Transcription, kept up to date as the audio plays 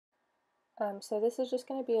So this is just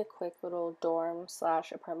going to be a quick little dorm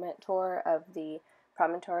slash apartment tour of the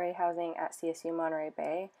Promontory Housing at CSU Monterey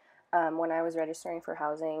Bay. When I was registering for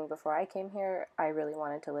housing before I came here, I really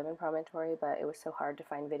wanted to live in Promontory, but it was so hard to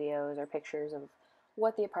find videos or pictures of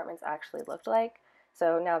what the apartments actually looked like.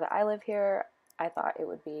 So now that I live here, I thought it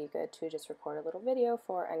would be good to just record a little video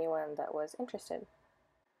for anyone that was interested.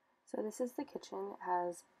 So this is the kitchen. It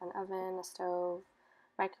has an oven, a stove,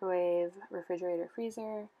 microwave, refrigerator,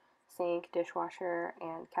 freezer, sink, dishwasher,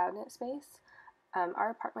 and cabinet space. Our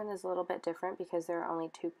apartment is a little bit different because there are only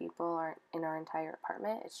two people in our entire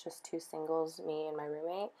apartment. It's just two singles, me and my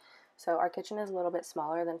roommate. So our kitchen is a little bit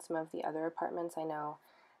smaller than some of the other apartments. I know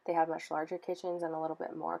they have much larger kitchens and a little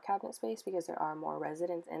bit more cabinet space because there are more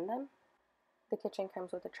residents in them. The kitchen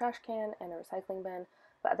comes with a trash can and a recycling bin,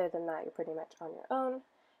 but other than that, you're pretty much on your own.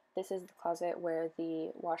 This is the closet where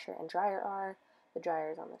the washer and dryer are. The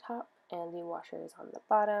dryer is on the top and the washer is on the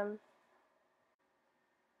bottom.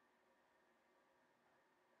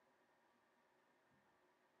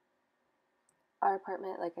 Our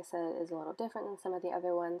apartment, like I said, is a little different than some of the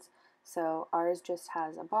other ones. So ours just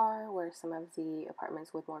has a bar, where some of the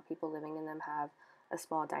apartments with more people living in them have a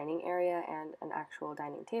small dining area and an actual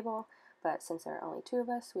dining table. But since there are only two of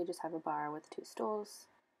us, we just have a bar with two stools.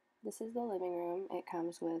 This is the living room. It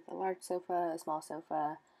comes with a large sofa, a small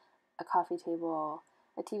sofa, a coffee table,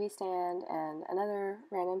 a TV stand, and another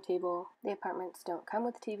random table. The apartments don't come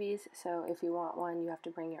with TVs, so if you want one, you have to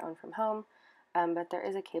bring your own from home. But there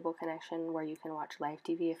is a cable connection where you can watch live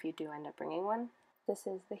TV if you do end up bringing one. This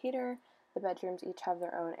is the heater. The bedrooms each have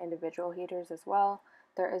their own individual heaters as well.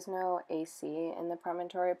 There is no AC in the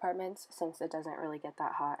Promontory apartments since it doesn't really get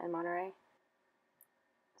that hot in Monterey.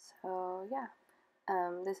 So yeah,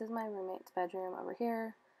 this is my roommate's bedroom over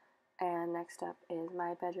here. And next up is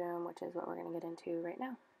my bedroom, which is what we're going to get into right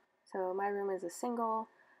now. So my room is a single.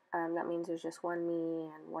 That means there's just one me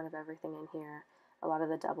and one of everything in here. A lot of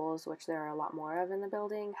the doubles, which there are a lot more of in the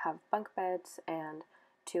building, have bunk beds and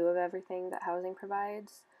two of everything that housing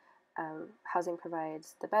provides. Housing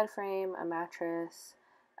provides the bed frame, a mattress.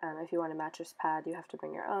 If you want a mattress pad, you have to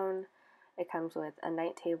bring your own. It comes with a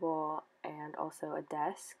night table and also a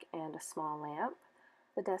desk and a small lamp.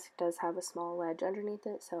 The desk does have a small ledge underneath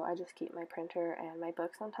it, so I just keep my printer and my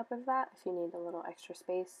books on top of that if you need a little extra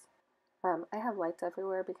space. I have lights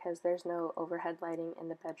everywhere because there's no overhead lighting in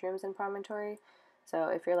the bedrooms in Promontory. So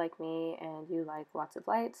if you're like me and you like lots of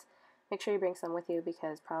lights, make sure you bring some with you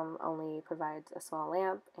because Prom only provides a small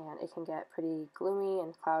lamp and it can get pretty gloomy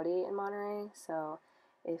and cloudy in Monterey. So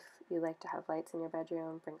if you like to have lights in your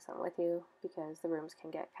bedroom, bring some with you because the rooms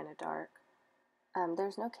can get kind of dark.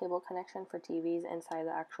 There's no cable connection for TVs inside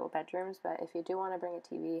the actual bedrooms, but if you do want to bring a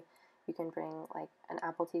TV, you can bring like an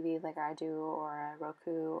Apple TV like I do, or a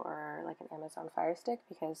Roku, or like an Amazon Fire Stick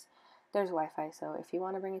because there's Wi-Fi. So if you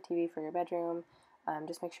want to bring a TV for your bedroom,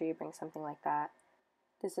 just make sure you bring something like that.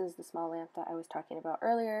 This is the small lamp that I was talking about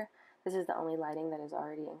earlier. This is the only lighting that is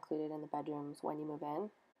already included in the bedrooms when you move in.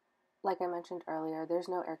 Like I mentioned earlier, there's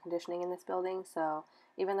no air conditioning in this building, so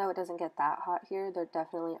even though it doesn't get that hot here, there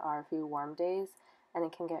definitely are a few warm days, and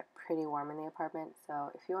it can get pretty warm in the apartment, so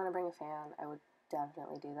if you want to bring a fan, I would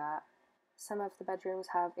definitely do that. Some of the bedrooms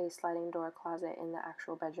have a sliding door closet in the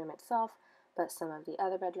actual bedroom itself, but some of the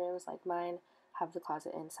other bedrooms, like mine, have the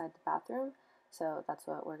closet inside the bathroom, so that's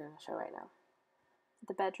what we're going to show right now.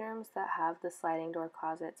 The bedrooms that have the sliding door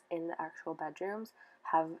closets in the actual bedrooms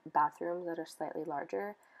have bathrooms that are slightly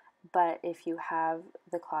larger, but if you have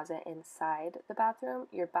the closet inside the bathroom,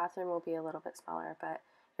 your bathroom will be a little bit smaller, but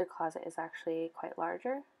your closet is actually quite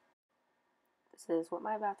larger. This is what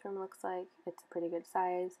my bathroom looks like. It's a pretty good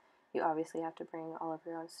size. You obviously have to bring all of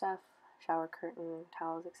your own stuff, shower curtain,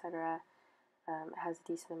 towels, etc. It has a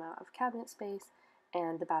decent amount of cabinet space,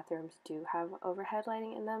 and the bathrooms do have overhead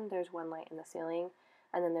lighting in them. There's one light in the ceiling,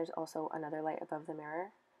 and then there's also another light above the mirror.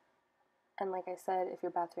 And like I said, if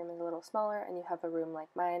your bathroom is a little smaller and you have a room like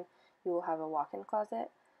mine, you will have a walk-in closet.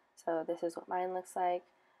 So this is what mine looks like.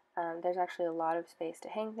 There's actually a lot of space to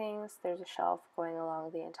hang things. There's a shelf going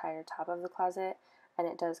along the entire top of the closet, and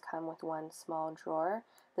it does come with one small drawer.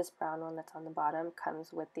 This brown one that's on the bottom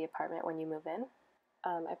comes with the apartment when you move in.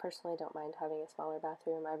 I personally don't mind having a smaller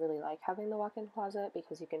bathroom. I really like having the walk-in closet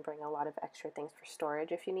because you can bring a lot of extra things for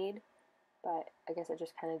storage if you need. But I guess it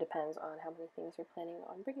just kind of depends on how many things you're planning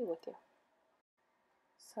on bringing with you.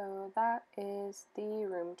 So that is the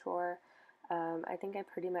room tour. I think I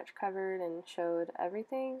pretty much covered and showed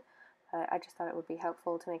everything, but I just thought it would be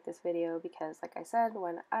helpful to make this video because, like I said,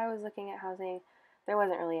 when I was looking at housing, there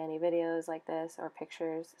wasn't really any videos like this or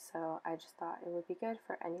pictures, so I just thought it would be good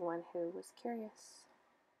for anyone who was curious.